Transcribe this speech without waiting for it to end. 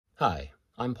Hi,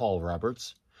 I'm Paul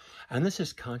Roberts, and this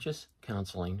is Conscious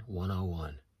Counseling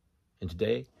 101. And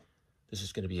today, this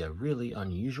is going to be a really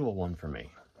unusual one for me.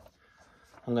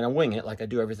 I'm going to wing it like I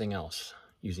do everything else,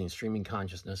 using streaming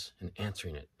consciousness and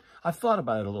answering it. I've thought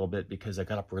about it a little bit because I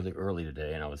got up really early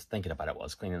today, and I was thinking about it while I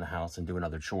was cleaning the house and doing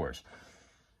other chores.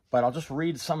 But I'll just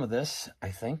read some of this,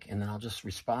 I think, and then I'll just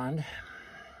respond.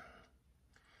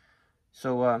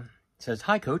 So it says,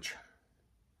 "Hi, Coach.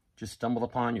 Just stumbled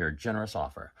upon your generous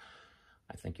offer."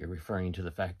 I think you're referring to the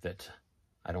fact that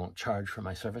I don't charge for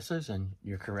my services, and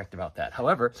you're correct about that.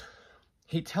 However,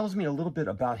 he tells me a little bit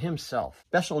about himself.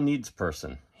 Special needs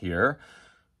person here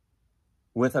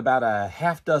with about a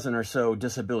half dozen or so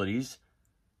disabilities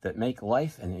that make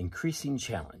life an increasing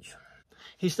challenge.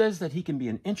 He says that he can be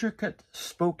an intricate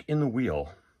spoke in the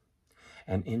wheel,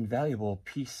 an invaluable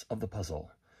piece of the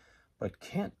puzzle, but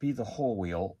can't be the whole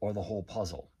wheel or the whole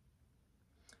puzzle.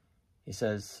 He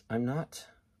says, "I'm not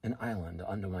an island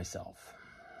unto myself.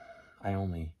 I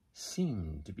only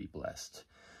seem to be blessed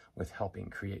with helping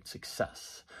create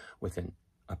success with an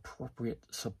appropriate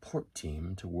support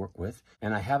team to work with,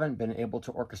 and I haven't been able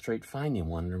to orchestrate finding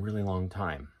one in a really long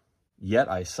time. Yet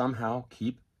I somehow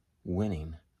keep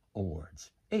winning awards.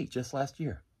 8 just last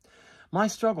year. My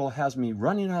struggle has me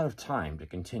running out of time to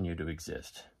continue to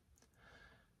exist.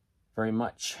 Very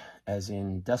much, as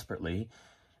in desperately,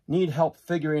 need help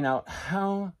figuring out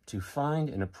how to find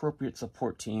an appropriate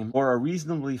support team or a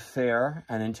reasonably fair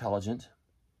and intelligent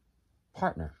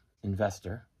partner,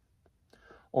 investor,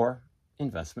 or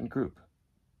investment group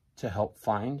to help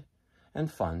find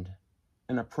and fund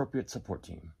an appropriate support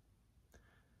team.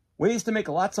 Ways to make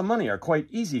lots of money are quite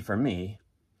easy for me,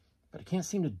 but I can't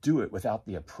seem to do it without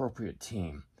the appropriate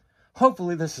team.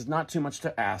 Hopefully this is not too much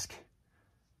to ask,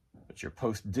 but your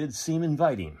post did seem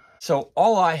inviting." So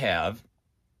all I have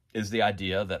is the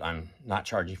idea that I'm not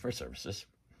charging for services.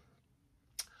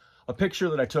 A picture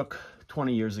that I took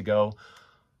 20 years ago,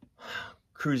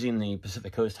 cruising the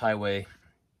Pacific Coast Highway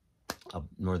of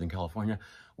Northern California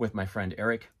with my friend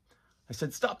Eric. I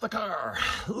said, "Stop the car.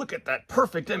 Look at that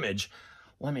perfect image.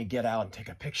 Let me get out and take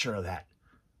a picture of that.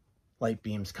 Light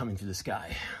beams coming through the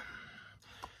sky."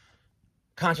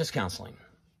 Conscious counseling.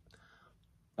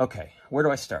 Okay, where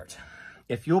do I start?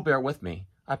 If you'll bear with me,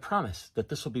 I promise that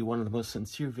this will be one of the most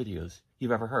sincere videos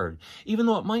you've ever heard. Even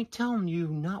though it might tell you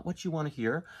not what you want to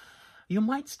hear, you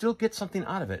might still get something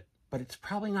out of it, but it's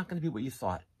probably not going to be what you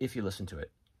thought if you listen to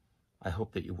it. I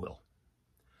hope that you will.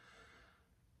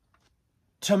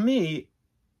 To me,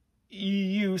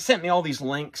 you sent me all these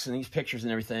links and these pictures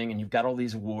and everything, and you've got all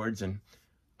these awards, and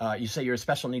you say you're a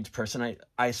special needs person.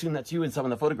 I assume that's you in some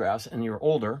of the photographs, and you're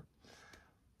older.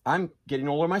 I'm getting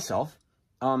older myself.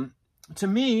 To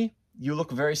me, you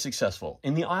look very successful.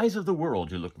 In the eyes of the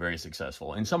world, you look very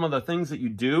successful. In some of the things that you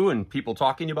do and people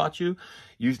talking about you,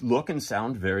 you look and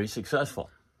sound very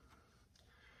successful.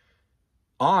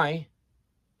 I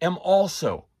am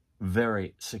also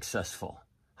very successful.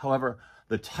 However,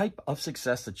 the type of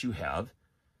success that you have,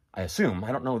 I assume,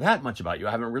 I don't know that much about you,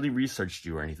 I haven't really researched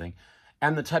you or anything,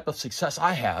 and the type of success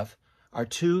I have are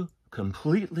two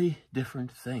completely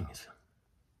different things.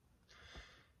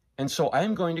 And so I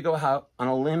am going to go out on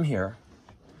a limb here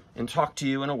and talk to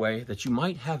you in a way that you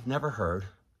might have never heard,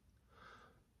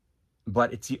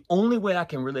 but it's the only way I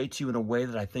can relate to you in a way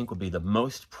that I think would be the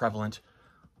most prevalent,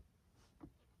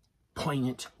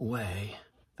 poignant way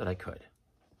that I could.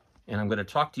 And I'm going to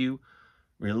talk to you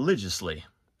religiously,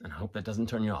 and I hope that doesn't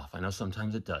turn you off. I know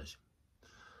sometimes it does.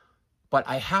 But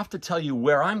I have to tell you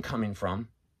where I'm coming from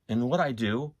and what I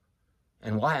do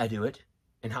and why I do it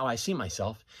and how I see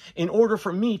myself in order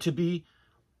for me to be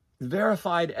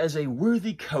verified as a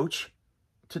worthy coach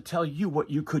to tell you what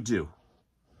you could do.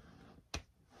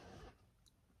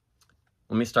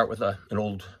 Let me start with an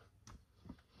old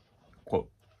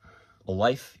quote. A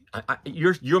life,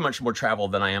 you're much more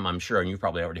traveled than I am, I'm sure, and you've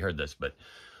probably already heard this, but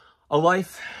a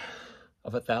life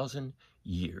of 1,000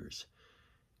 years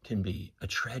can be a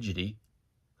tragedy.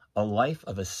 A life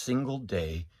of a single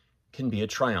day can be a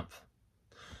triumph.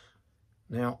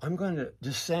 Now, I'm going to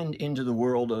descend into the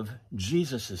world of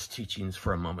Jesus's teachings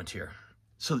for a moment here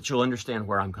so that you'll understand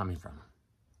where I'm coming from.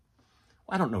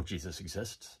 I don't know if Jesus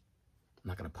exists. I'm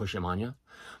not going to push him on you.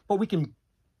 But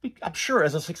I'm sure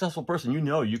as a successful person,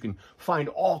 you can find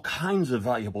all kinds of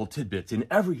valuable tidbits in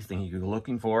everything you're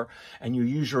looking for, and you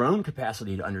use your own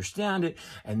capacity to understand it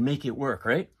and make it work,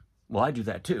 right? Well, I do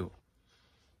that too.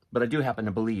 But I do happen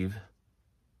to believe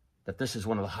that this is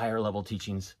one of the higher level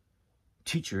teachers,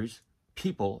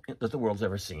 people that the world's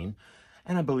ever seen,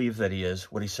 and I believe that he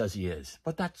is what he says he is.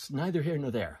 But that's neither here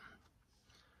nor there.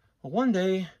 Well, one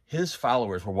day, his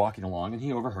followers were walking along, and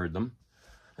he overheard them,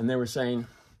 And they were saying,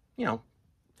 you know,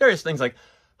 various things like,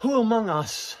 who among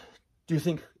us do you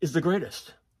think is the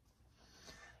greatest?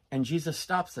 And Jesus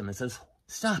stops them and says,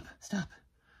 stop.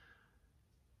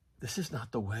 This is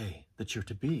not the way that you're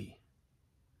to be.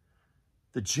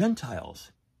 The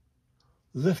Gentiles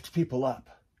lift people up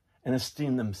and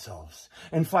esteem themselves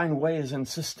and find ways and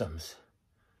systems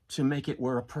to make it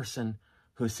where a person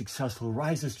who is successful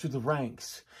rises through the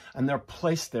ranks, and they're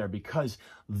placed there because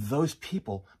those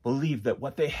people believe that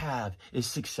what they have is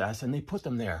success, and they put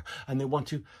them there, and they want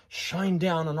to shine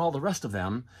down on all the rest of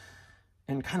them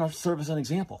and kind of serve as an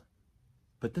example.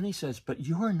 But then he says, but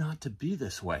you are not to be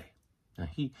this way. Now,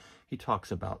 he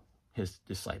talks about his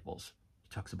disciples.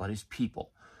 He talks about his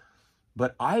people.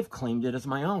 But I've claimed it as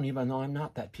my own, even though I'm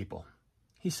not that people.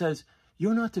 He says,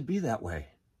 you're not to be that way.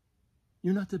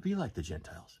 You're not to be like the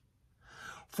Gentiles.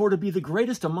 For to be the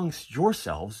greatest amongst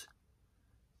yourselves,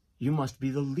 you must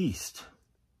be the least,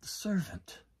 the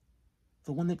servant,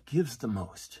 the one that gives the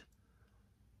most.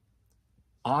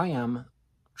 I am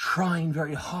trying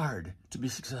very hard to be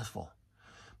successful,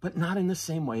 but not in the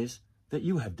same ways that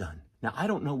you have done. Now, I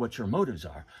don't know what your motives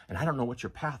are, and I don't know what your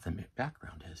path and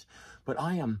background is, but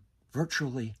I am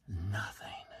virtually nothing.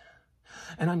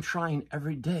 And I'm trying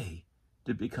every day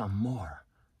to become more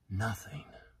nothing.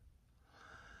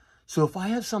 So if I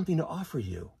have something to offer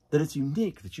you that is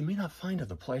unique, that you may not find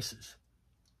other places,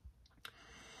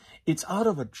 it's out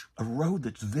of a road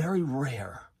that's very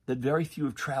rare, that very few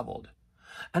have traveled.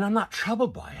 And I'm not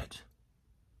troubled by it.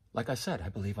 Like I said, I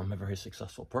believe I'm a very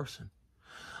successful person.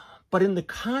 But in the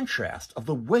contrast of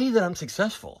the way that I'm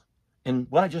successful, and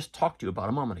what I just talked to you about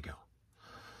a moment ago,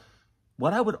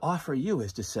 what I would offer you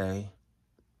is to say,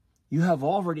 you have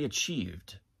already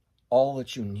achieved all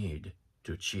that you need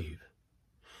to achieve.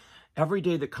 Every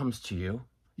day that comes to you,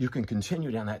 you can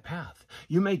continue down that path.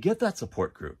 You may get that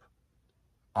support group.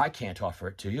 I can't offer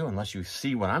it to you unless you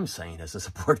see what I'm saying as a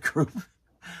support group.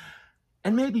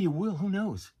 And maybe you will, who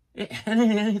knows?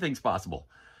 Anything's possible.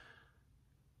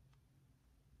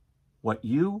 What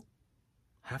you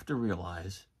have to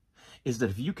realize is that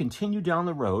if you continue down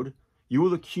the road, you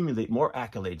will accumulate more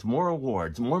accolades, more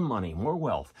awards, more money, more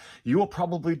wealth. You will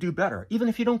probably do better, even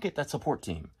if you don't get that support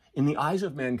team. In the eyes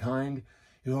of mankind,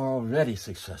 you're already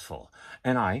successful.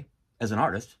 And I, as an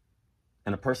artist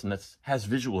and a person that has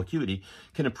visual acuity,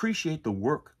 can appreciate the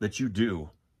work that you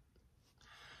do.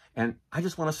 And I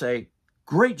just want to say,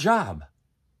 great job.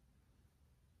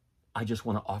 I just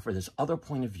want to offer this other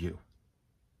point of view.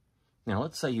 Now,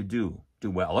 let's say you do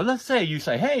well. Or let's say you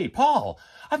say, hey, Paul,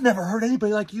 I've never heard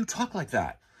anybody like you talk like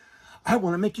that. I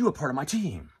want to make you a part of my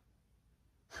team.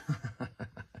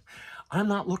 I'm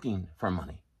not looking for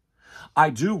money. I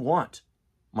do want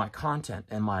my content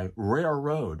and my rare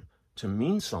road to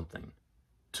mean something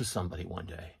to somebody one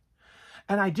day.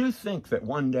 And I do think that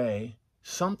one day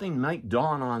something might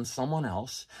dawn on someone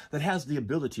else that has the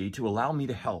ability to allow me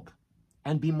to help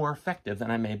and be more effective than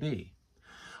I may be.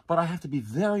 But I have to be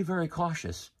very, very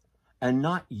cautious and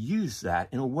not use that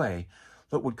in a way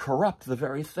that would corrupt the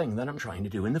very thing that I'm trying to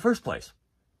do in the first place.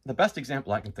 The best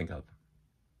example I can think of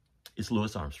is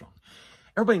Louis Armstrong.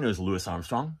 Everybody knows Louis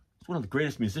Armstrong. He's one of the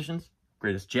greatest musicians,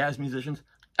 greatest jazz musicians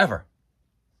ever.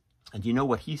 And do you know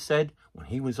what he said when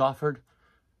he was offered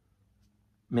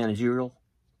managerial,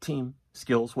 team,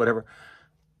 skills, whatever?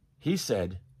 He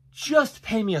said, just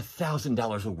pay me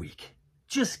 $1,000 a week.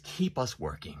 Just keep us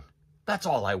working. That's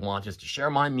all I want, is to share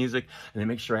my music and to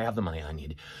make sure I have the money I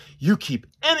need. You keep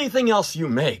anything else you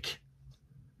make.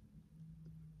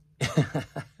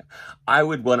 I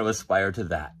would want to aspire to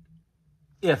that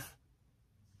if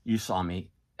you saw me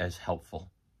as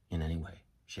helpful in any way,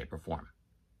 shape, or form.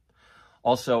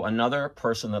 Also, another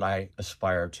person that I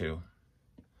aspire to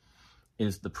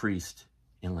is the priest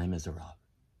in Les Miserables.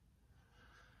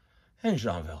 And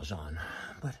Jean Valjean.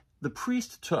 But the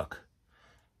priest took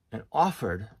and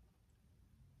offered,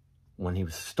 when he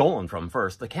was stolen from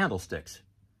first, the candlesticks.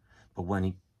 But when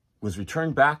he was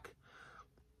returned back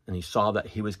and he saw that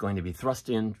he was going to be thrust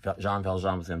in, Jean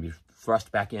Valjean was going to be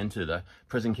thrust back into the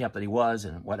prison camp that he was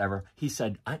and whatever, he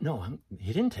said,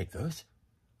 he didn't take those.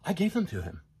 I gave them to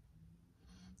him.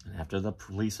 And after the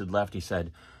police had left, he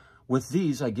said, with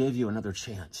these, I gave you another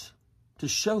chance to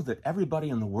show that everybody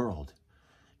in the world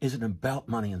isn't about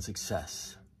money and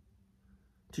success,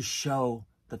 to show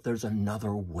that there's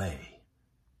another way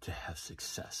to have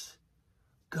success.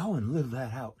 Go and live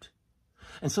that out.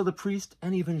 And so the priest,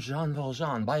 and even Jean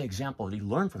Valjean, by example that he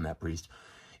learned from that priest,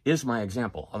 is my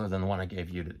example, other than the one I gave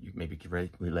you that you maybe could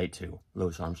relate to,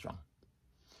 Louis Armstrong.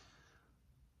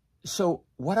 So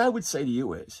what I would say to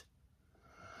you is,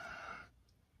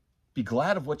 be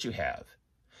glad of what you have.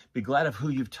 Be glad of who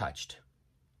you've touched.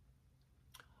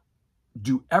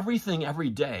 do everything every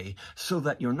day so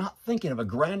that you're not thinking of a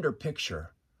grander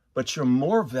picture, but you're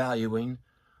more valuing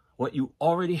what you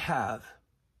already have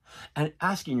and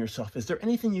asking yourself, is there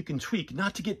anything you can tweak,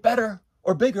 not to get better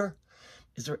or bigger?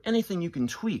 Is there anything you can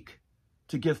tweak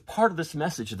to give part of this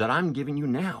message that I'm giving you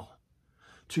now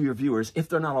to your viewers if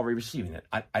they're not already receiving it?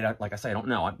 I like I say, I don't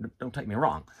know. Don't take me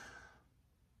wrong.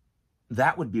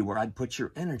 That would be where I'd put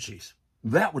your energies.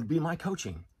 That would be my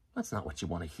coaching. That's not what you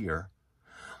want to hear.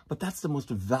 But that's the most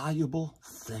valuable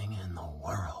thing in the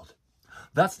world.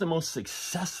 That's the most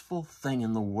successful thing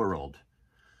in the world,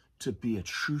 to be a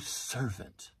true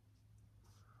servant.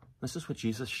 This is what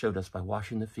Jesus showed us by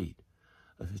washing the feet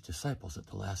of his disciples at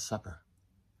the Last Supper,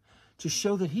 to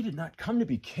show that he did not come to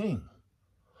be king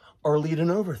or lead an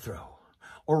overthrow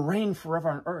or reign forever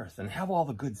on earth and have all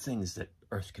the good things that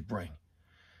earth could bring.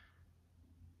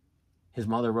 His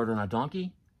mother rode on a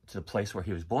donkey to the place where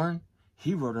he was born.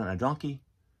 He rode on a donkey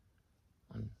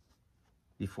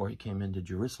before he came into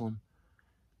Jerusalem.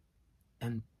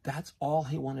 And that's all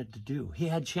he wanted to do. He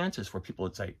had chances where people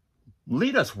would say,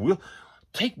 lead us, we'll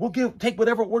take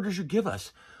whatever orders you give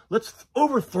us. Let's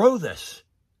overthrow this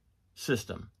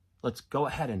system. Let's go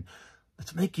ahead and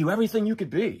let's make you everything you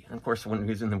could be. And of course, when he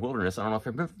was in the wilderness, I don't know if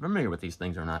you're familiar with these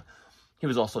things or not, he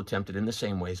was also tempted in the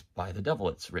same ways by the devil,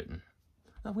 it's written.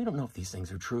 Now, we don't know if these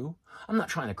things are true. I'm not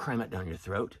trying to cram it down your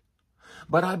throat.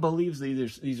 But I believe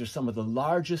these are some of the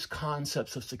largest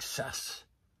concepts of success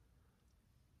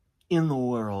in the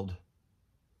world.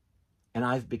 And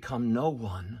I've become no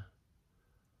one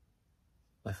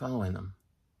by following them.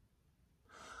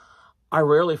 I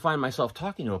rarely find myself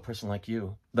talking to a person like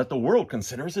you that the world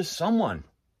considers as someone.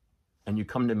 And you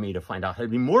come to me to find out how to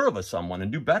be more of a someone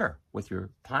and do better with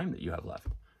your time that you have left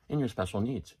and your special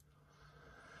needs.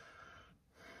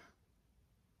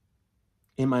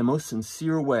 In my most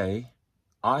sincere way,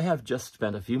 I have just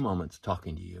spent a few moments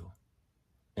talking to you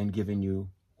and giving you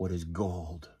what is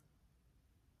gold,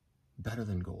 better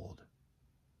than gold.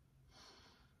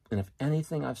 And if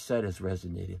anything I've said has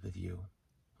resonated with you,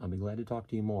 I'll be glad to talk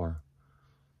to you more.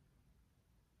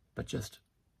 But just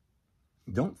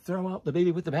don't throw out the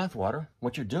baby with the bathwater.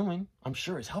 What you're doing, I'm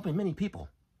sure, is helping many people.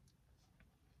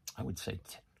 I would say,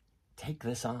 take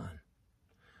this on.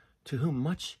 To whom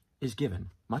much is given,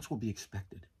 much will be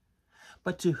expected.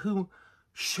 But to whom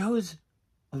shows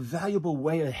a valuable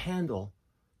way to handle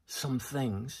some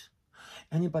things,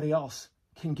 anybody else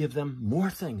can give them more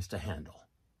things to handle.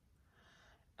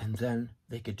 And then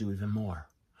they could do even more.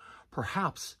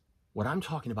 Perhaps what I'm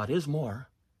talking about is more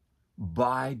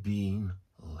by being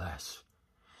less.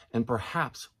 And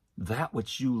perhaps that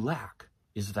which you lack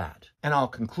is that. And I'll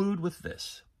conclude with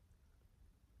this.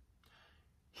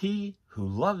 He who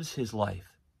loves his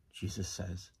life, Jesus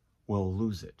says, will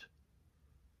lose it.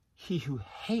 He who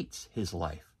hates his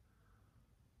life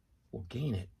will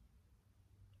gain it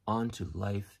onto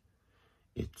life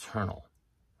eternal.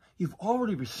 You've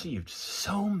already received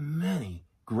so many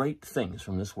great things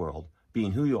from this world,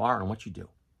 being who you are and what you do.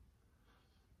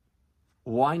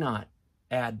 Why not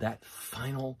add that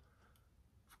final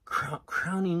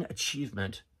crowning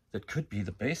achievement that could be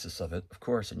the basis of it, of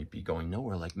course, and you'd be going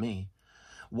nowhere like me.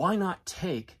 Why not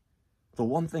take the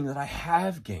one thing that I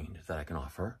have gained that I can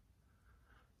offer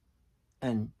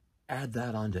and add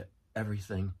that onto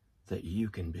everything that you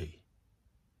can be?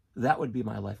 That would be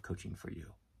my life coaching for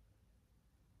you.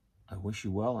 I wish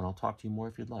you well, and I'll talk to you more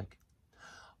if you'd like.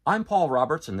 I'm Paul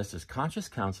Roberts, and this is Conscious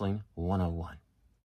Counseling 101.